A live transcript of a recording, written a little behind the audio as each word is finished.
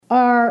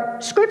Our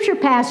scripture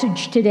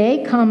passage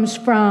today comes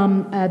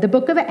from the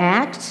book of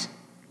Acts,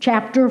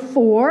 chapter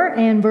 4,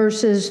 and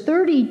verses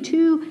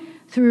 32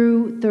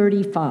 through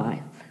 35.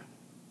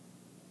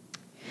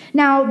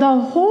 Now,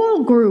 the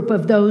whole group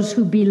of those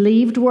who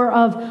believed were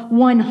of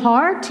one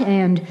heart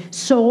and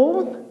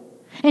soul,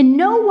 and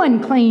no one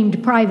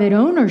claimed private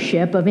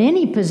ownership of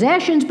any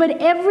possessions,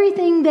 but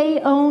everything they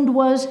owned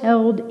was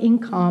held in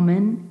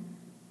common.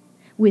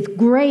 With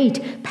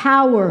great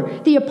power,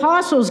 the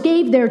apostles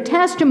gave their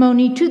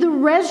testimony to the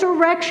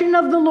resurrection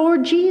of the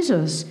Lord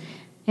Jesus,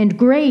 and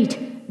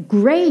great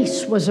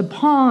grace was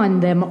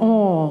upon them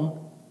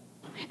all.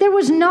 There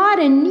was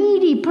not a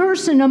needy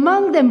person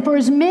among them, for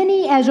as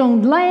many as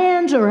owned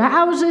lands or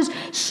houses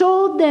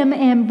sold them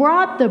and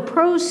brought the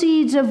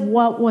proceeds of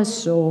what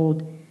was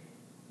sold.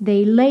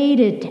 They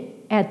laid it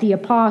at the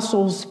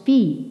apostles'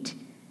 feet,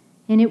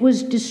 and it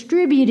was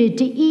distributed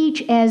to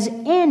each as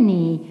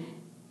any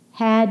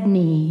had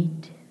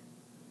need.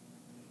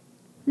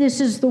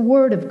 This is the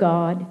word of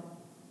God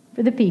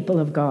for the people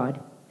of God.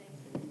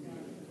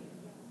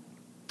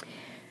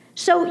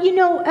 So, in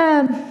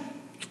the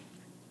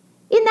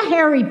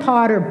Harry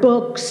Potter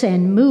books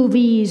and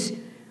movies,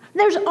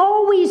 there's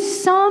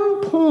always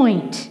some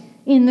point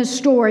in the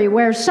story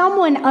where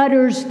someone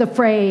utters the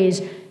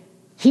phrase,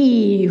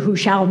 "He who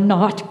shall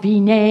not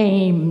be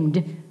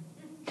named."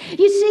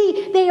 You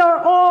see, they are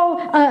all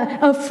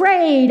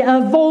afraid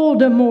of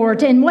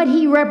Voldemort and what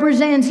he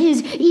represents,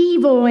 his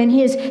evil and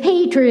his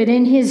hatred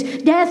and his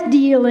death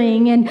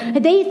dealing. And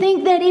they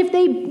think that if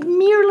they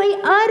merely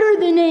utter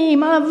the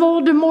name of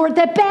Voldemort,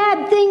 that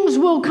bad things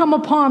will come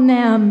upon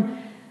them.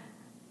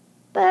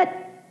 But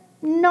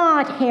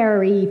not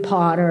Harry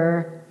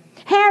Potter.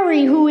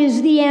 Harry, who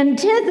is the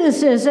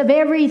antithesis of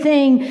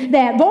everything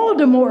that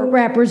Voldemort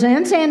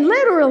represents, and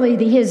literally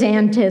his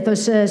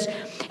antithesis,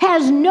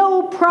 has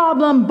no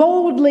problem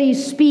boldly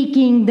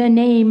speaking the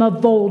name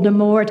of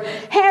Voldemort.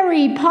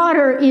 Harry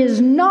Potter is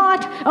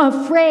not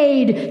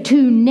afraid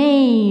to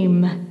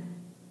name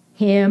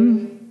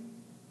him.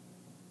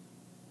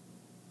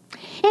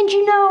 And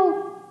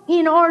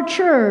in our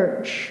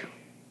church,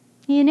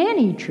 in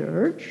any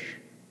church,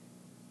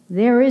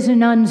 there is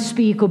an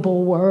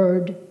unspeakable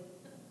word.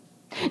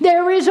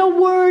 There is a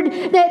word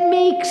that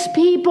makes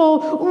people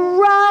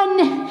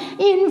run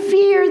in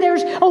fear.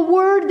 There's a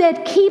word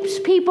that keeps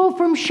people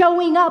from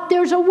showing up.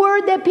 There's a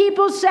word that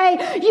people say,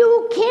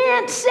 you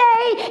can't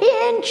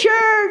say in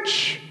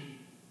church.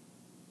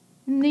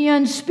 And the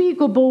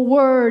unspeakable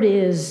word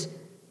is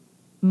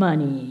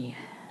money.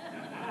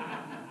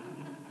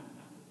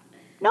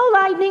 No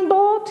lightning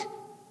bolt.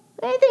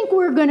 I think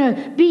we're going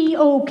to be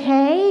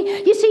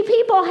okay. You see,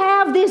 people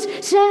have this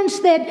sense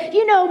that,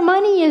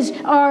 money is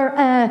our,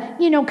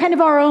 kind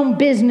of our own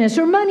business,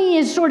 or money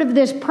is sort of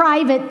this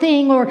private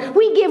thing, or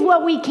we give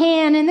what we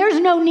can, and there's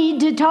no need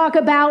to talk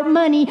about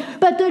money.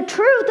 But the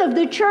truth of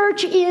the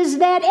church is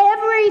that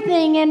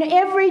everything and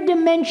every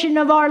dimension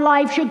of our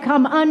life should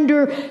come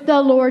under the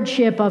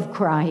lordship of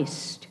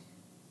Christ.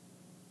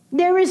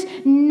 There is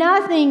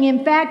nothing,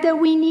 in fact, that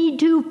we need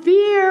to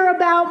fear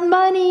about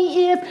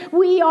money if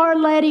we are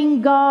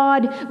letting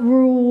God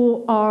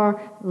rule our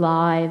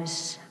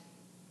lives.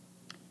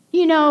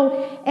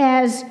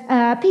 As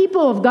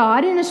people of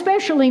God, and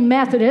especially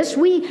Methodists,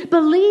 we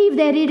believe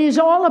that it is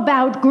all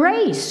about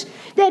grace,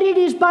 that it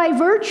is by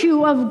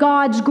virtue of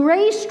God's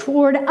grace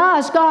toward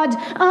us, God's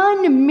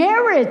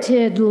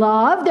unmerited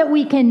love that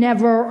we can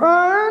never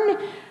earn,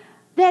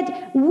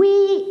 that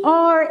we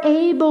are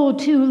able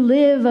to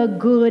live a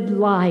good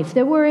life,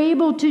 that we're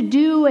able to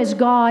do as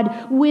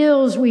God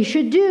wills we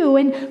should do.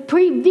 And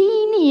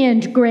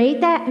prevenient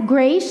grace,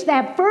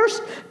 that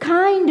first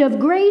kind of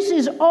grace,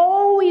 is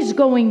always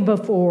going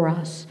before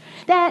us.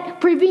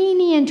 That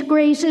prevenient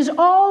grace is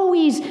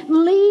always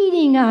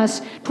leading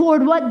us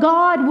toward what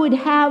God would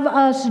have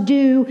us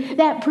do.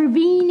 That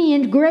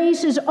prevenient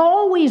grace is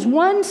always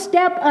one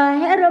step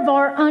ahead of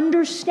our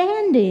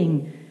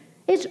understanding.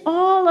 It's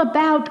all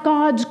about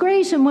God's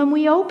grace. And when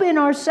we open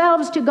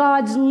ourselves to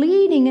God's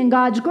leading and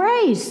God's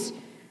grace,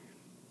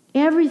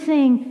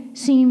 everything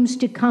seems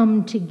to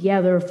come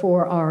together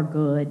for our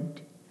good.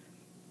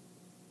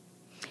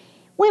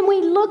 When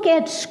we look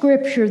at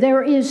Scripture,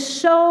 there are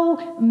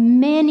so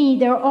many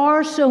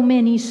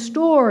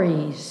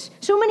stories,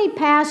 so many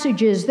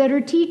passages that are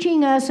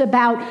teaching us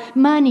about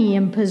money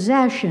and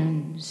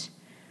possessions.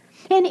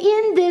 And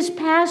in this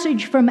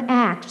passage from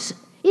Acts,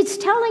 it's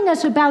telling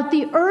us about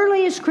the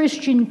earliest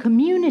Christian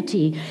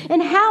community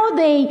and how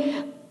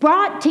they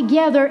brought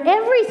together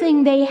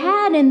everything they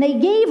had, and they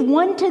gave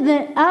one to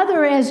the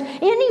other as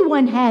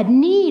anyone had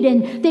need,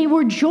 and they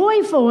were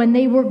joyful and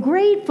they were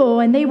grateful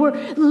and they were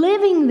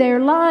living their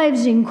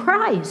lives in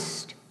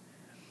Christ.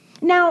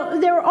 Now,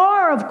 there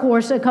are, of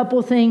course, a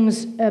couple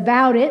things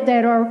about it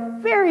that are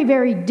very,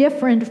 very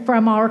different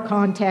from our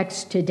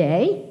context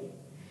today.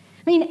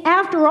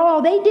 After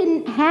all, they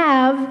didn't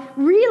have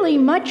really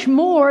much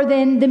more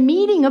than the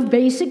meeting of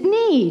basic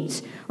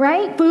needs,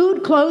 right?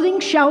 Food, clothing,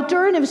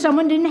 shelter, and if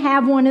someone didn't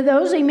have one of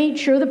those, they made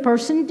sure the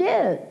person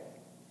did.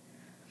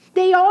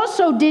 They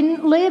also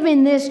didn't live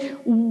in this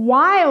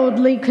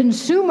wildly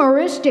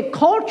consumeristic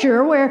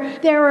culture where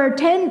there are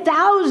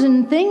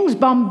 10,000 things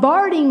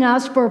bombarding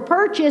us for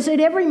purchase at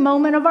every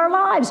moment of our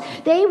lives.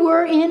 They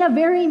were in a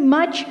very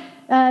much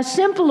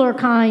simpler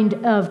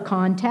kind of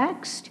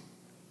context.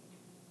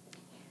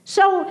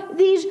 So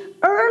these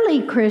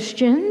early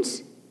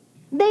Christians,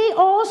 they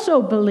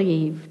also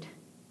believed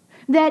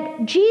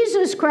that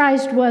Jesus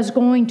Christ was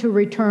going to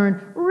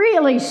return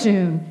really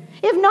soon.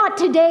 If not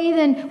today,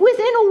 then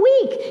within a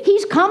week.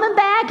 He's coming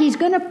back. He's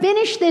going to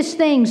finish this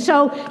thing.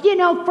 So,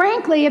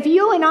 frankly, if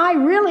you and I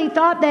really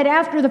thought that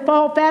after the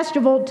fall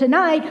festival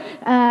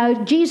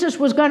tonight, Jesus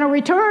was going to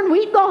return,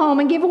 we'd go home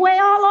and give away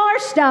all our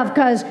stuff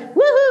because,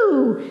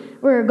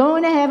 woohoo, we're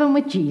going to heaven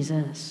with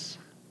Jesus.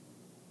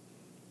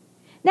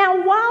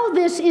 Now, while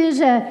this is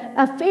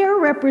a fair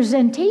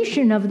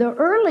representation of the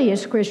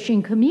earliest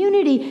Christian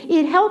community,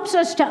 it helps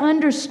us to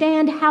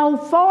understand how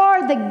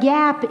far the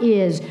gap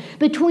is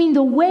between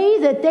the way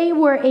that they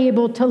were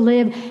able to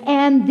live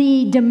and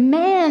the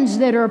demands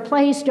that are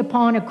placed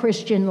upon a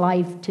Christian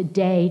life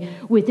today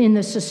within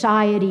the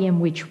society in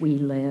which we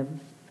live.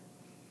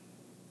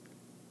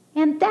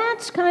 And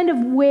that's kind of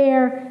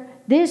where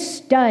this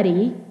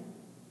study,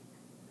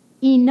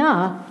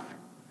 Enough,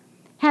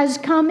 has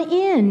come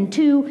in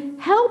to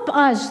help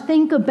us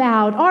think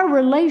about our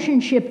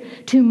relationship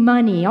to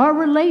money, our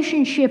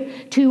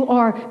relationship to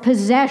our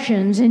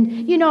possessions.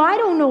 And, I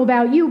don't know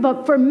about you,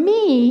 but for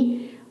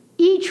me,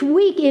 each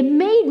week it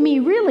made me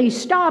really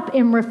stop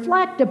and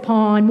reflect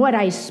upon what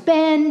I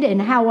spend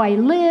and how I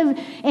live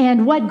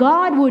and what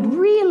God would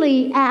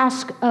really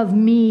ask of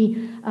me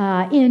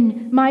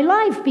in my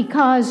life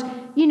because,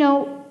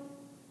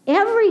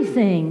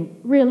 everything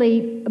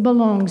really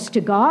belongs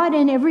to God,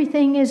 and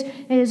everything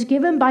is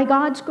given by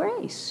God's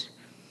grace.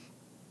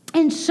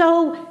 And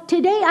so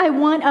today I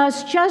want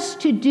us just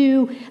to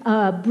do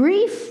a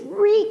brief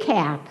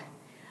recap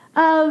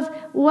of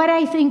what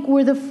I think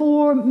were the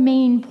 4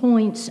 main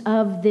points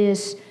of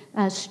this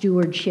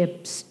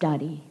stewardship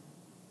study.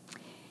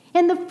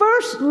 And the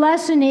first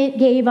lesson it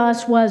gave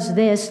us was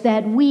this,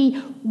 that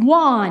we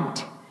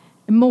want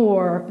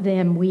more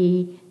than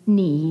we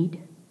need.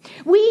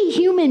 We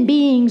human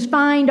beings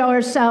find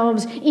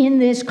ourselves in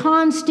this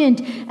constant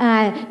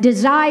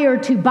desire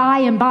to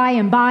buy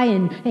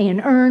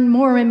and earn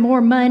more and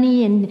more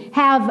money and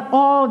have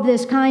all of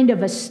this kind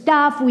of a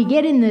stuff. We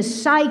get in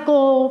this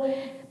cycle.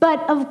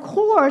 But of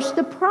course,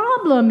 the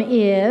problem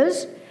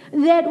is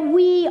that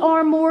we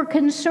are more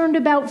concerned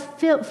about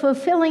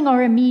fulfilling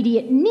our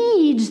immediate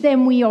needs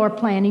than we are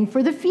planning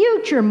for the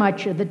future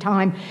much of the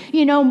time.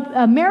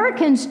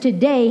 Americans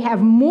today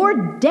have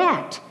more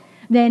debt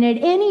than at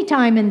any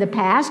time in the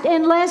past,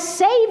 and less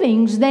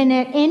savings than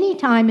at any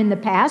time in the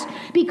past,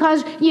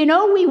 because,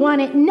 we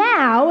want it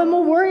now, and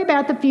we'll worry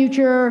about the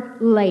future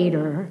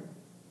later.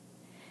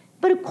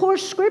 But of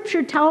course,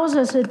 Scripture tells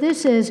us that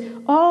this has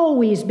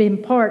always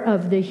been part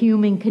of the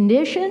human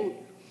condition.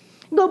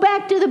 Go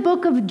back to the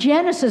book of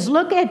Genesis.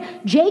 Look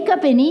at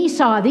Jacob and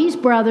Esau, these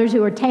brothers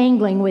who are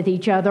tangling with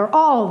each other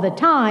all the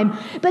time.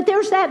 But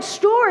there's that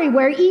story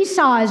where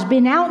Esau has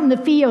been out in the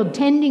field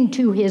tending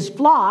to his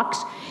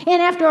flocks,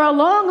 and after a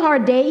long,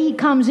 hard day, he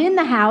comes in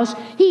the house.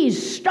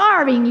 He's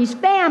starving, he's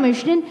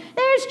famished, and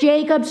there's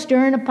Jacob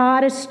stirring a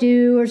pot of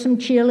stew or some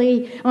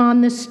chili on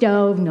the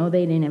stove. No,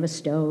 they didn't have a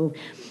stove.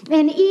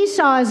 And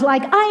Esau is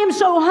like, I am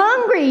so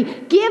hungry.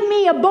 Give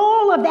me a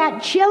bowl of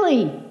that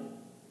chili.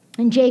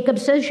 And Jacob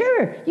says,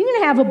 sure, you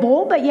can have a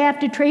bowl, but you have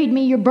to trade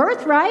me your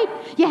birthright.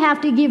 You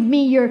have to give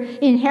me your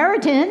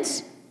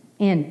inheritance.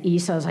 And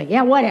Esau's like,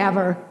 yeah,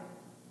 whatever.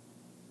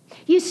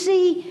 You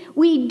see,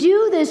 we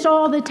do this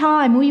all the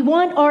time. We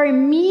want our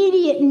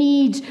immediate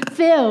needs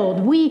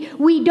filled.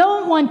 We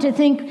don't want to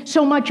think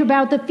so much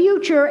about the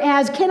future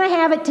as, can I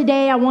have it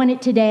today? I want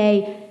it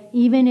today,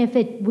 even if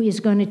it is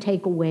going to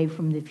take away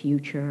from the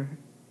future.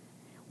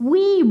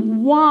 We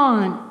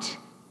want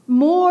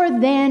more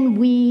than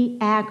we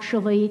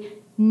actually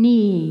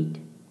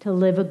need to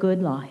live a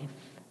good life.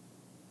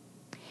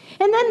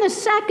 And then the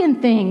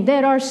second thing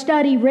that our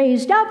study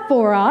raised up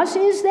for us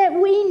is that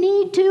we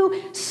need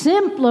to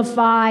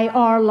simplify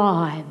our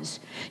lives.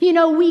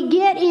 We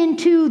get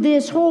into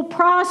this whole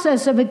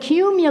process of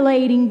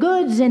accumulating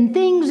goods and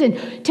things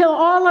until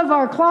all of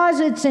our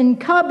closets and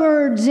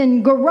cupboards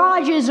and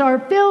garages are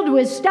filled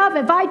with stuff.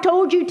 If I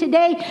told you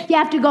today you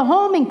have to go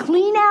home and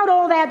clean out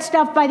all that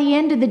stuff by the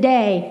end of the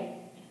day,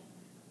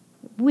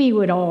 we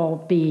would all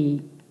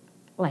be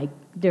like,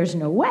 there's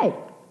no way.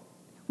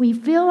 We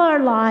fill our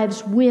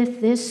lives with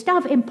this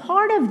stuff. And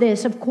part of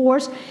this, of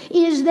course,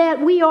 is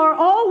that we are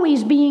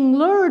always being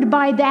lured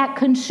by that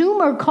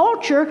consumer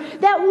culture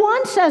that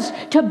wants us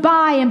to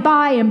buy and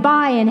buy and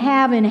buy and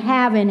have and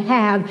have and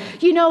have.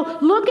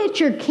 Look at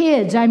your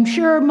kids. I'm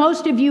sure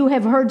most of you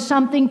have heard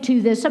something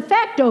to this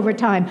effect over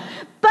time.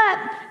 But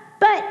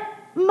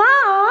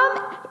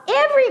Mom,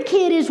 every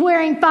kid is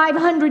wearing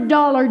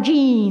 $500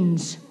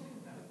 jeans.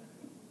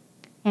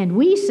 And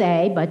we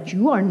say, but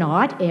you are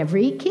not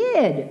every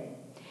kid.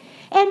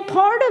 And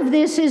part of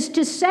this is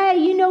to say,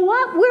 you know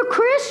what? We're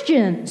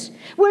Christians.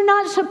 We're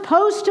not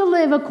supposed to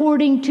live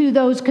according to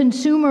those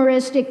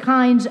consumeristic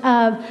kinds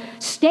of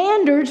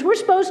standards. We're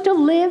supposed to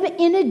live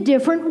in a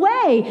different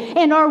way.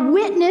 And our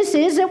witness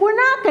is that we're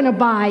not going to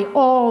buy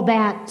all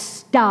that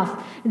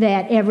stuff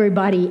that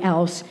everybody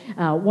else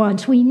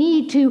wants. We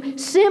need to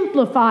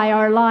simplify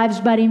our lives,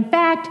 but in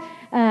fact,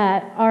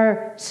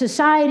 our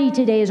society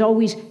today is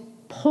always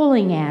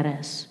pulling at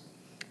us.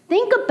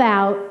 Think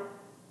about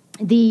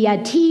the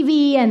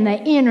TV and the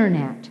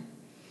internet,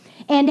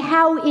 and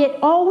how it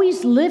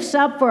always lifts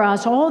up for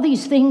us all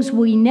these things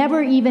we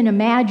never even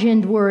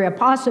imagined were a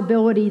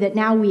possibility that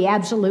now we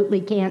absolutely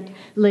can't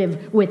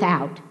live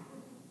without,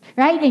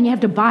 right? And you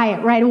have to buy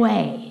it right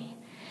away.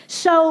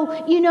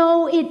 So,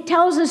 it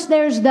tells us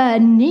there's the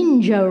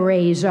Ninja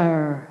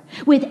Razor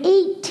with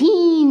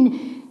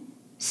 18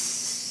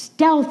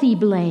 stealthy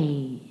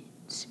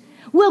blades.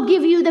 We'll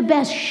give you the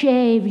best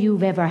shave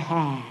you've ever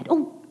had.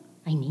 Oh,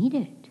 I need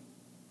it.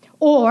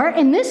 Or,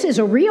 and this is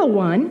a real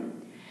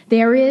one,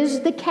 there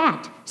is the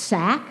cat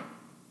sack,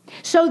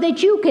 so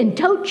that you can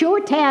tote your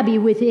tabby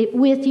with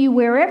you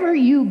wherever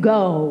you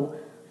go.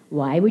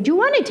 Why would you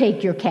want to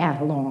take your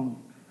cat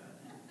along?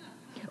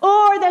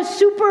 Or the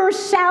super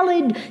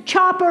salad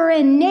chopper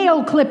and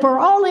nail clipper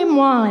all in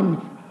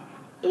one.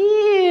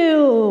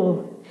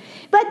 Ew.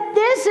 But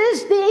this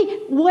is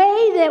the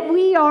way that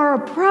we are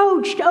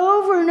approached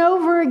over and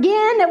over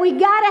again, that we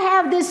got to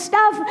have this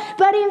stuff.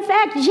 But in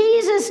fact,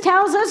 Jesus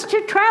tells us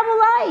to travel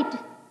light.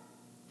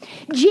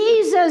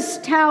 Jesus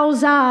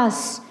tells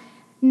us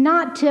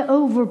not to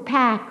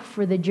overpack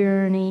for the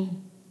journey.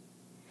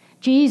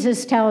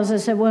 Jesus tells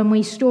us that when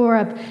we store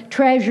up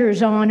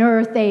treasures on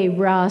earth, they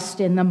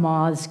rust and the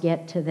moths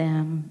get to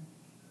them.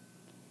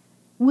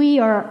 We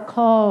are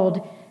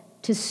called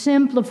to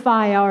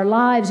simplify our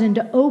lives and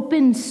to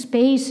open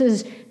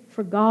spaces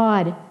for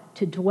God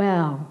to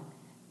dwell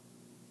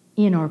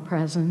in our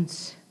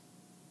presence.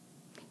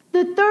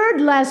 The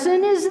third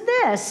lesson is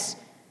this,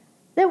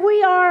 that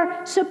we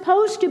are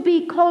supposed to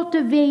be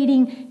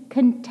cultivating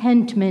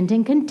contentment,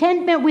 and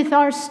contentment with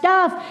our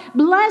stuff.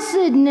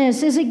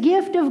 Blessedness is a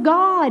gift of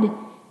God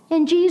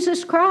and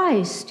Jesus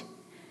Christ.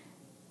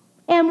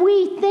 And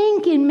we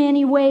think in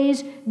many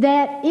ways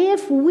that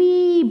if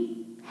we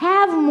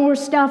have more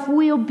stuff,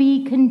 we'll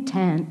be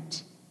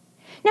content.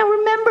 Now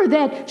remember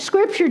that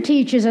Scripture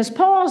teaches us,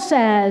 Paul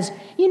says,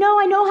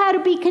 I know how to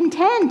be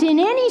content in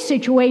any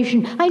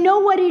situation. I know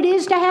what it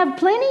is to have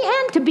plenty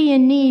and to be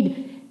in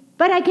need,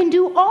 but I can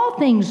do all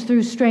things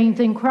through strength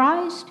in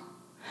Christ.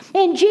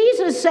 And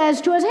Jesus says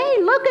to us,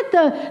 hey, look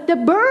at the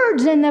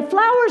birds and the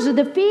flowers of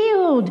the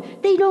field.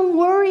 They don't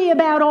worry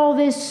about all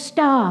this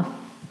stuff.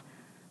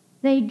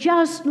 They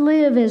just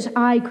live as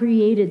I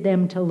created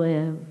them to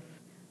live.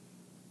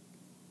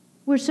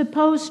 We're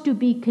supposed to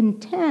be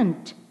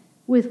content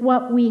with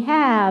what we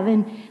have,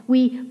 and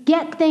we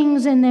get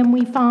things and then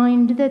we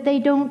find that they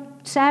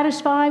don't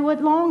satisfy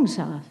what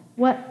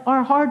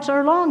our hearts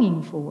are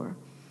longing for.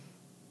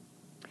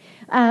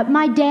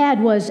 My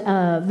dad was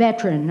a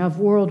veteran of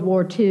World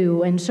War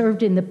II and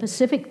served in the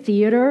Pacific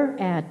Theater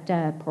at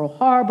Pearl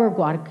Harbor,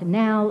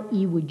 Guadalcanal,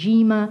 Iwo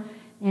Jima,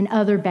 and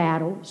other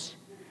battles.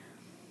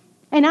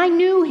 And I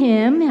knew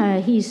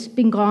him, he's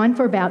been gone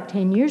for about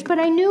 10 years, but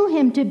I knew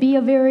him to be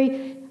a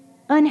very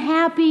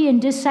unhappy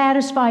and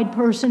dissatisfied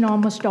person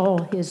almost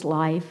all his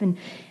life. And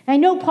I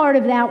know part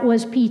of that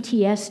was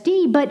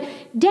PTSD, but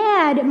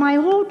Dad, my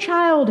whole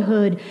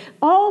childhood,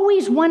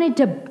 always wanted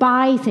to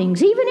buy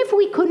things. Even if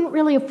we couldn't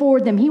really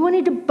afford them, he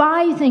wanted to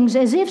buy things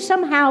as if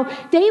somehow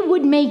they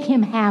would make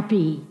him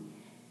happy.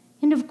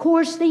 And of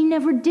course, they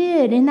never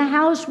did. And the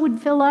house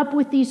would fill up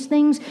with these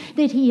things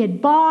that he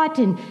had bought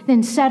and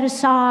then set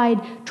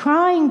aside,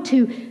 trying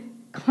to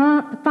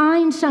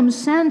find some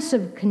sense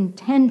of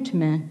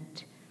contentment.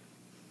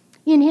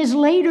 In his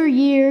later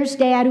years,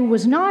 Dad, who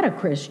was not a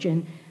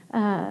Christian,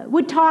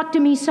 would talk to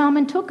me some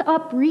and took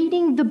up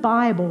reading the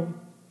Bible.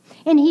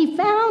 And he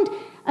found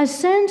a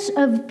sense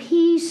of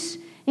peace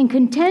and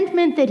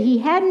contentment that he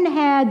hadn't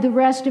had the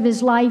rest of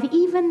his life,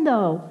 even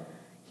though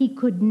he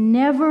could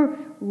never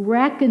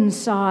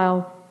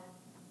reconcile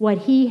what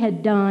he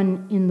had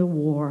done in the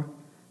war.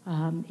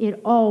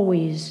 It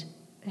always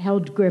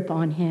held grip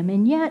on him.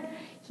 And yet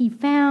he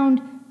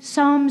found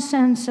some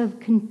sense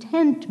of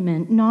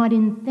contentment, not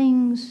in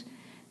things,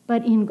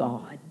 but in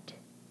God.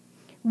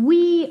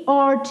 We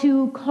are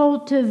to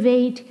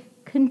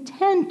cultivate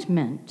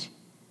contentment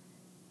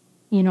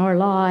in our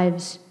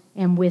lives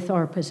and with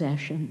our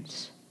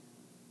possessions.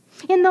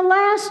 And the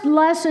last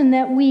lesson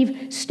that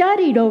we've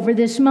studied over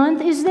this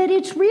month is that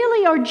it's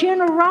really our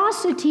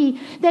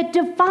generosity that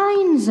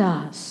defines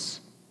us.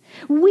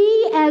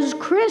 We as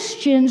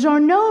Christians are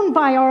known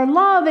by our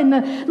love, and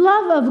the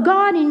love of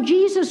God in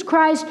Jesus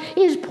Christ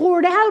is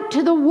poured out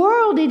to the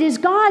world. It is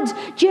God's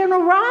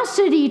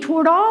generosity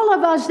toward all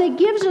of us that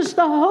gives us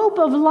the hope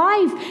of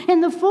life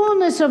and the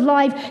fullness of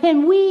life.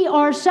 And we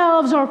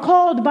ourselves are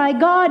called by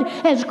God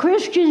as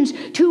Christians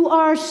to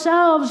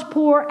ourselves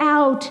pour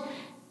out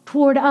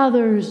toward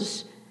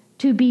others,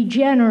 to be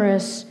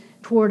generous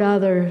toward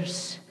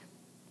others.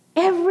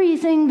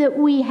 Everything that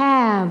we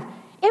have,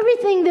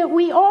 everything that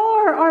we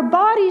are, our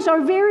bodies,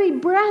 our very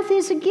breath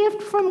is a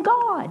gift from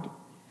God.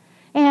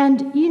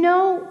 And,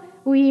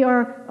 we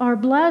are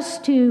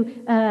blessed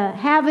to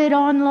have it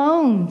on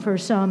loan for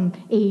some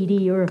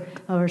 80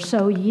 or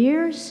so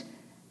years.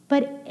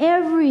 But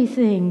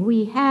everything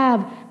we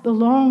have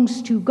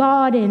belongs to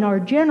God, and our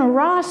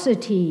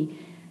generosity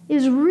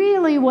is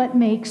really what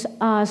makes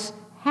us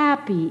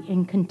happy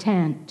and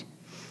content.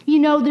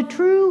 The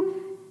true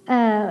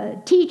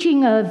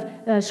teaching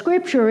of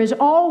Scripture is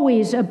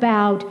always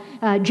about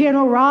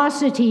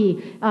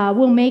generosity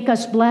will make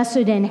us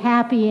blessed and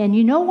happy. And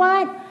you know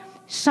what?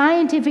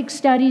 Scientific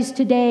studies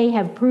today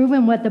have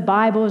proven what the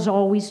Bible has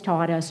always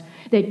taught us,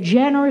 that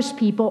generous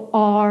people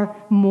are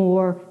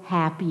more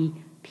happy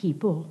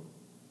people.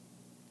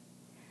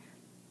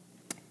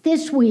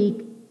 This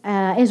week,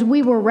 as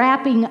we were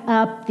wrapping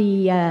up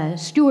the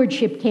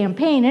stewardship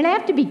campaign, and I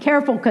have to be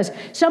careful because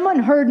someone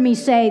heard me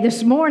say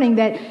this morning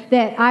that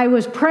I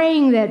was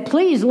praying that,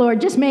 please, Lord,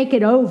 just make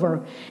it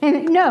over.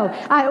 And no,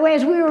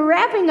 as we were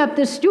wrapping up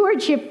the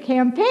stewardship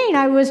campaign,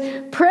 I was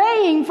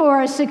praying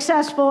for a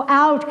successful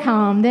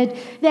outcome,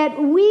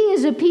 that we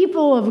as a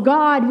people of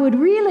God would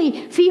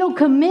really feel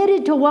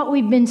committed to what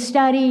we've been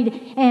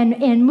studied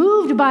and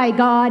moved by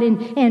God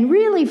and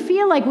really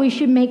feel like we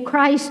should make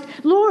Christ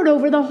Lord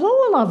over the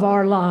whole of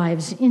our lives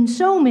in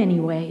so many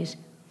ways.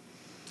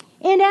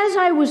 And as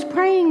I was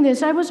praying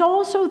this, I was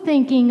also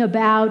thinking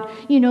about,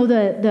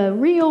 the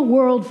real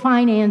world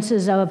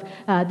finances of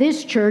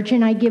this church.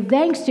 And I give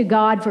thanks to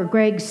God for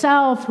Greg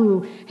Self,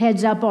 who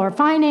heads up our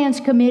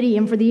finance committee,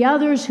 and for the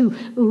others who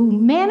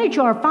manage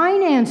our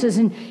finances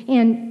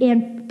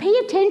and pay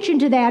attention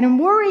to that and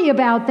worry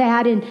about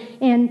that and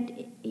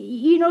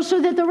so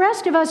that the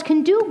rest of us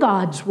can do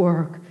God's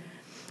work.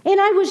 And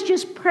I was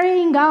just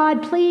praying,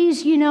 God,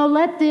 please,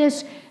 let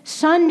this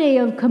Sunday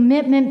of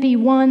commitment be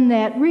one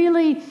that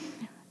really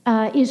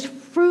is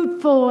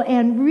fruitful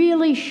and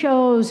really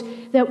shows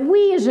that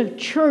we as a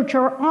church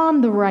are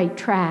on the right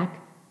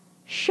track.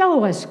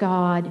 Show us,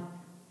 God.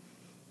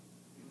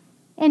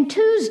 And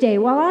Tuesday,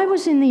 while I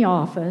was in the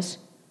office,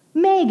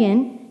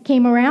 Megan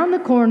came around the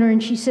corner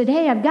and she said,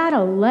 hey, I've got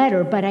a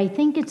letter, but I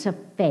think it's a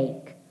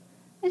fake.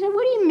 I said,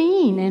 what do you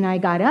mean? And I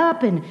got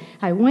up and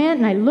I went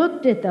and I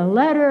looked at the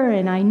letter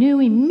and I knew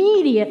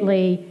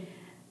immediately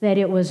that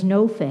it was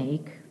no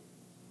fake.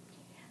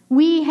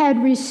 We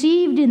had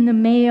received in the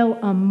mail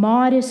a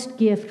modest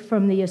gift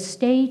from the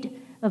estate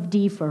of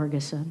D.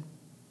 Ferguson.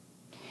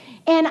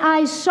 And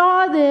I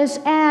saw this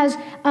as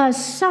a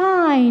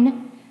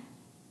sign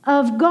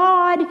of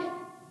God,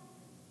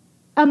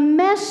 a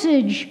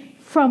message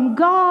from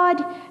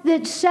God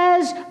that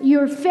says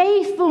your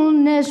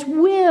faithfulness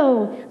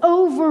will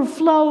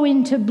overflow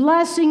into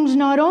blessings,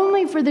 not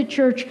only for the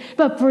church,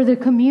 but for the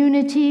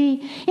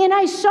community. And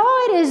I saw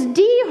it as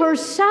Dee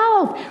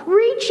herself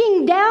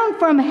reaching down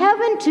from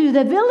heaven to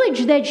the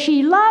village that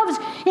she loves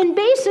and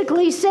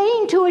basically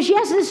saying to us,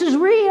 yes, this is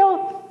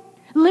real.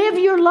 Live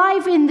your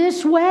life in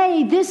this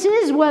way. This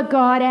is what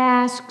God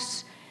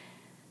asks.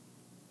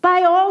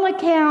 By all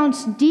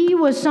accounts, Dee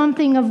was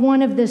something of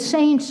one of the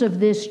saints of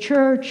this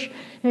church.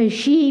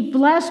 She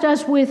blessed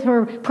us with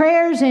her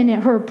prayers and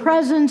her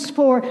presence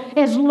for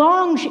as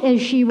long as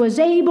she was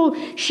able.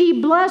 She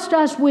blessed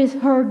us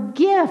with her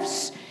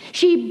gifts.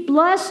 She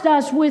blessed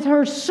us with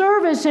her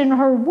service and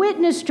her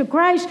witness to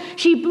Christ.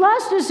 She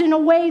blessed us in a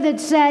way that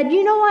said,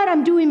 you know what,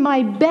 I'm doing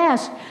my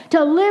best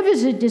to live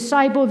as a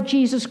disciple of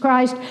Jesus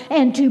Christ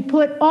and to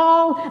put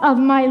all of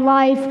my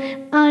life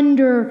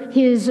under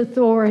his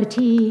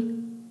authority.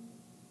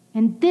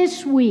 And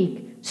this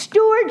week,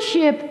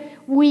 Stewardship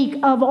Week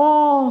of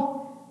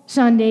all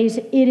Sundays,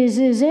 it is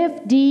as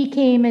if Dee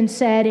came and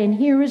said, and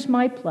here is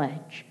my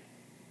pledge.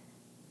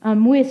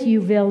 I'm with you,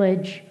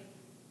 village,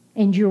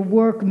 and your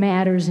work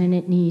matters and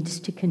it needs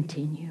to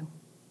continue.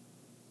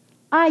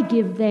 I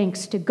give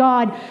thanks to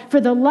God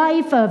for the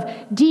life of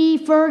Dee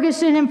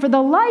Ferguson and for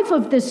the life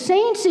of the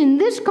saints in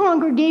this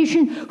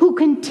congregation who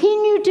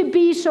continue to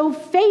be so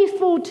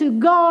faithful to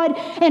God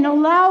and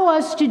allow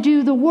us to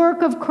do the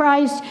work of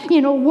Christ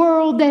in a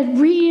world that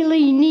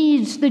really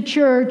needs the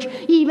church,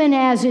 even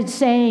as it's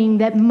saying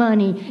that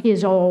money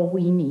is all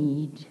we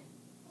need.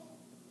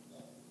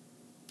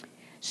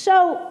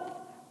 So,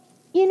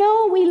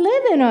 we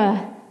live in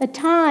a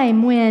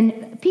time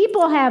when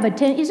people have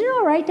is it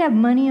all right to have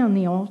money on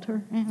the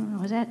altar? I don't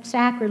know, is that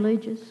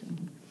sacrilegious?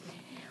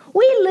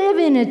 We live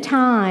in a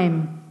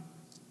time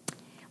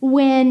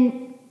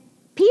when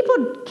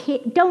people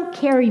don't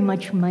carry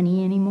much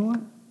money anymore.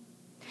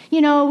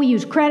 We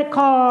use credit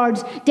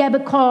cards,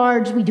 debit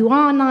cards, we do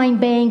online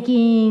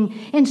banking.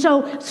 And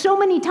so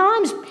many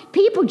times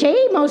people,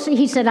 Jay mostly,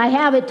 he said, I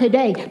have it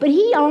today, but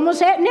he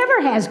almost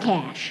never has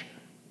cash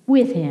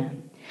with him.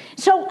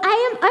 So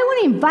I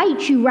want to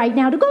invite you right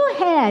now to go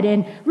ahead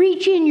and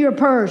reach in your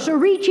purse or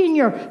reach in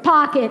your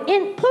pocket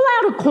and pull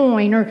out a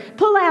coin or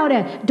pull out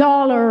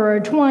 $1 or a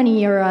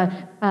 20 or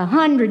a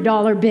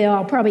 $100 bill.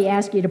 I'll probably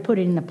ask you to put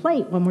it in the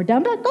plate when we're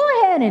done, but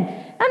go ahead and,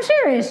 I'm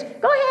serious,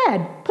 go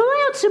ahead. Pull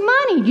out some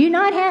money. Do you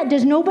not have,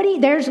 does nobody,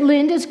 there's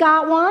Linda's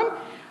got one.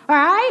 All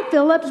right,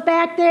 Philip's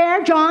back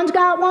there. John's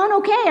got one.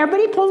 Okay,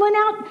 everybody pulling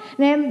out.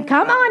 Then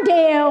come on,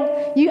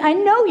 Dale. I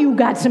know you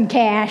got some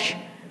cash.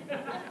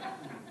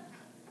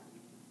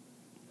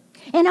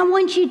 And I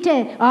want you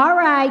to, all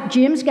right,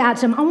 Jim's got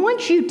some. I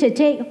want you to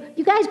take,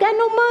 you guys got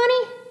no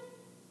money?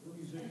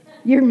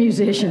 You're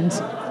musicians.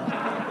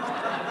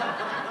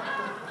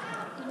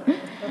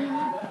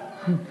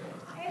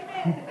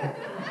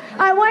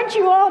 I want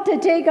you all to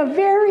take a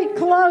very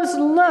close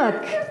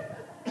look.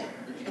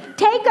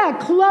 Take a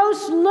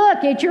close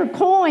look at your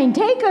coin.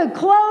 Take a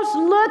close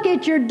look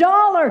at your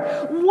dollar.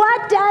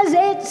 What does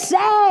it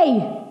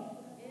say?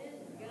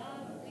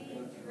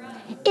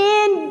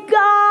 In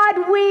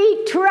God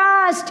we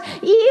trust.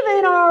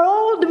 Even our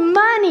old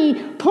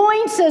money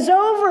points us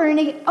over and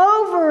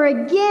over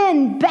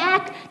again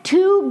back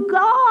to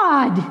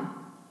God.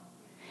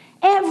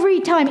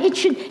 Every time. It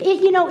should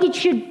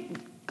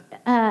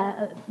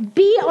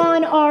be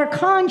on our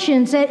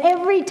conscience that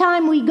every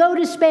time we go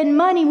to spend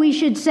money, we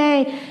should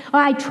say,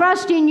 I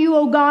trust in you,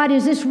 O God.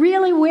 Is this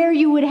really where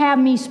you would have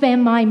me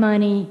spend my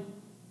money?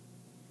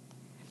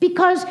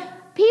 Because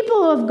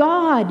people of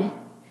God,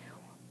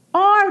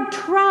 our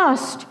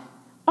trust,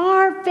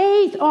 our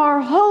faith,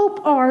 our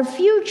hope, our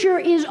future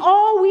is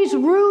always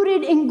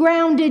rooted and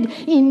grounded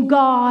in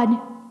God.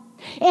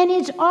 And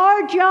it's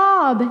our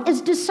job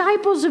as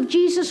disciples of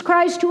Jesus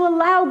Christ to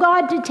allow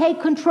God to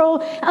take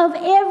control of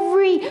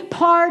every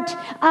part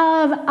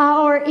of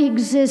our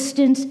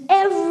existence.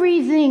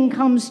 Everything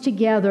comes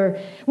together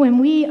when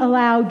we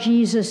allow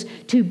Jesus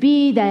to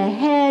be the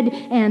head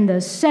and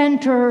the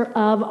center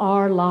of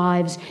our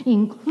lives,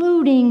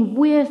 including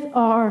with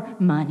our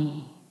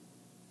money.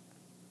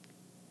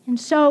 And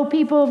so,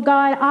 people of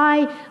God,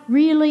 I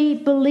really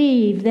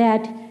believe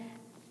that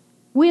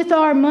with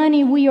our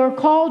money, we are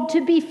called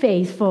to be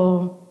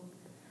faithful.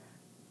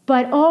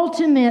 But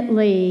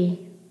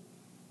ultimately,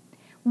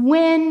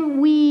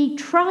 when we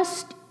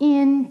trust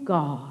in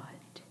God,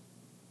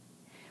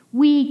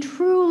 we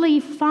truly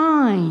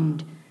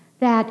find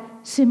that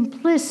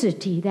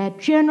simplicity, that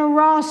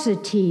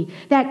generosity,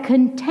 that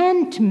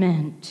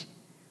contentment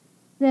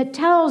that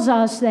tells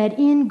us that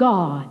in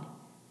God,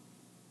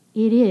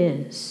 it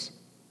is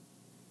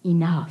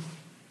enough.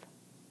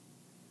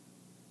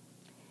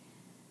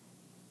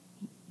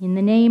 In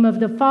the name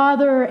of the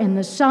Father and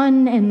the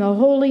Son and the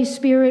Holy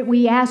Spirit,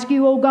 we ask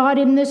you, O God,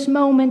 in this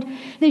moment,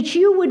 that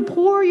you would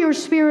pour your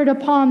Spirit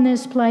upon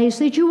this place,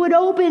 that you would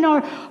open our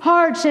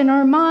hearts and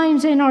our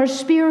minds and our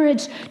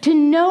spirits to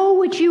know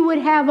what you would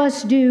have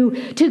us do,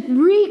 to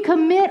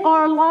recommit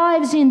our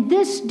lives in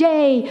this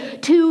day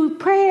to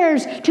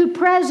prayers, to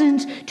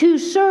presence, to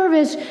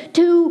service,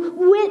 to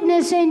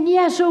witness, and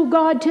yes, O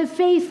God, to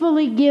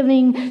faithfully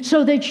giving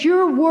so that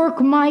your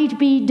work might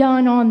be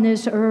done on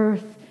this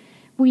earth.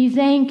 We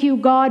thank you,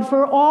 God,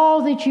 for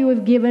all that you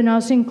have given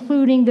us,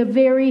 including the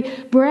very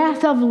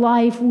breath of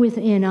life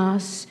within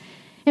us.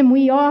 And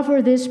we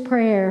offer this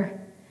prayer.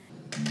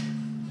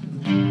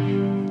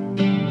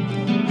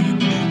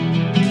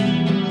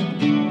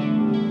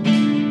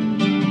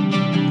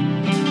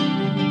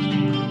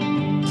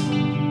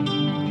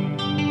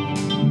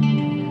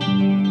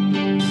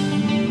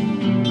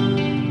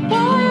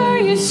 Why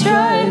are you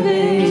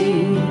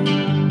striving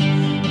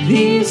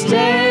these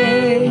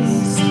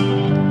days?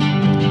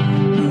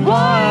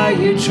 Why are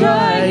you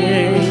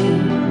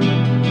trying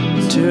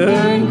to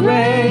earn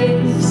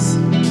grace?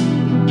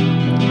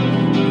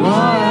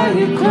 Why are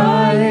you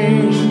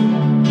crying?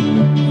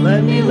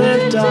 Let me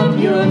lift up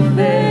your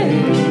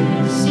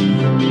face.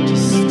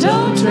 Just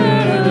don't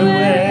turn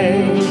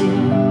away.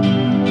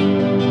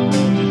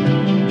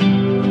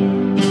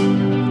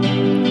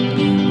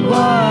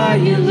 Why are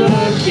you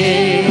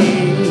looking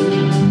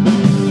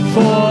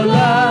for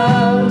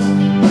love?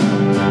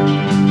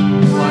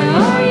 Why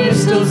are you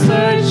still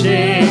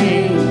searching?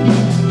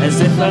 As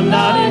if I'm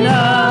not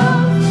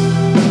enough.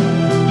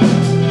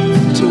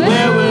 To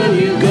where will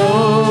you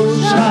go,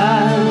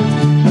 child?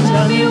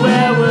 Tell me,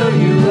 where will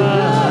you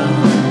run?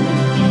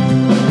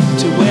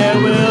 To where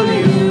will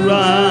you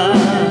run?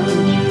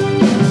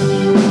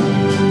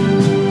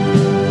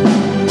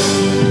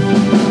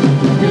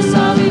 'Cause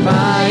I'll be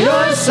by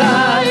your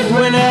side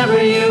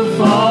whenever you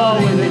fall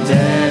in the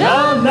dead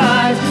of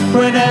night.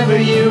 Whenever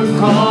you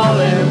call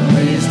and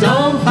please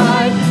don't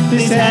fight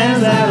these hands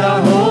that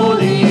are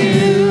holding you.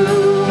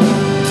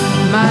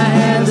 My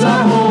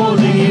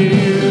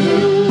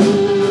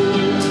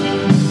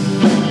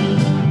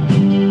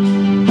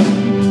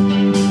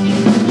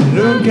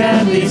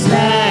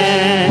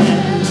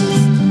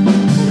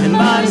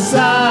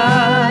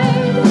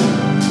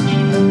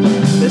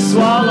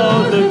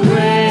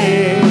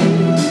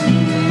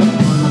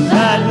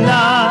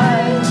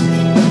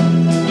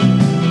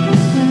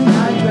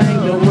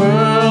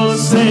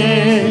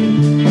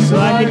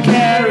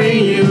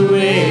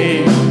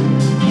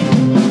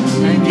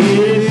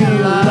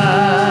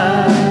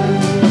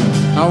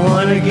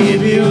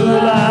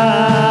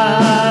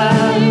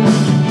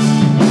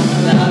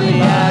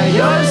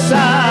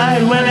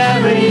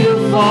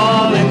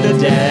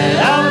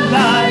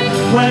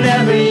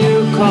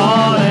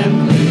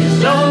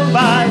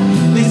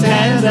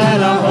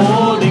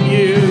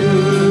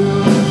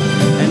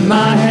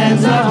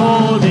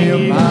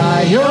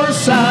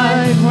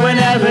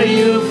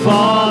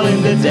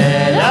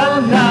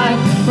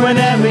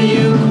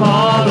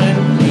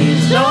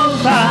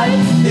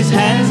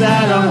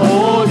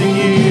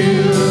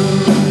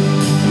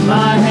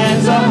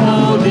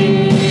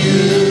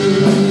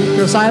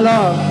 'cause I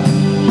love.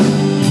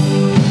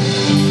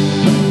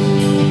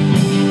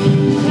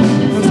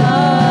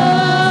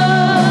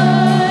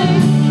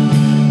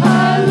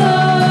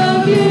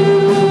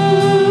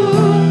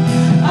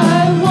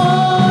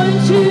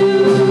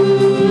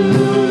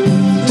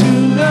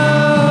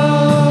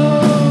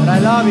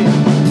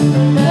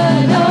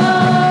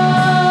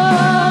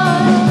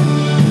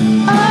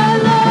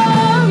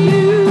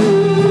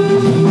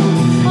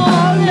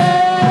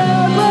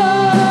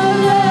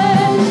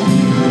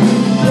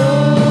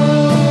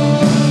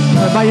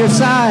 By your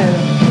side,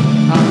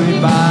 I'll be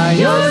by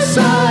your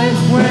side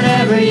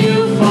whenever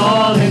you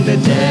fall in the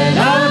dead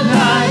of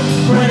night.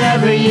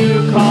 Whenever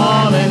you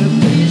call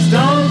and please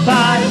don't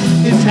fight.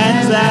 His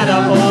hands that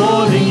are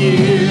holding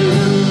you,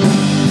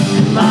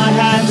 my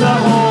hands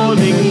are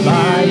holding you.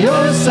 By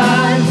your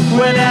side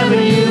whenever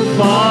you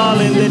fall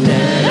in the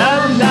dead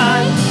of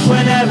night.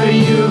 Whenever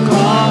you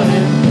call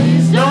and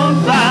please don't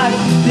fight.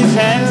 His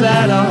hands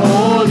that are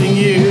holding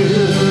you,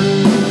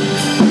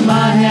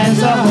 my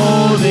hands are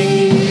holding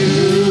you.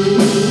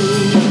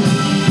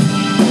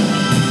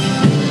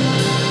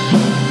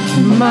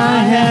 My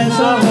hands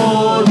are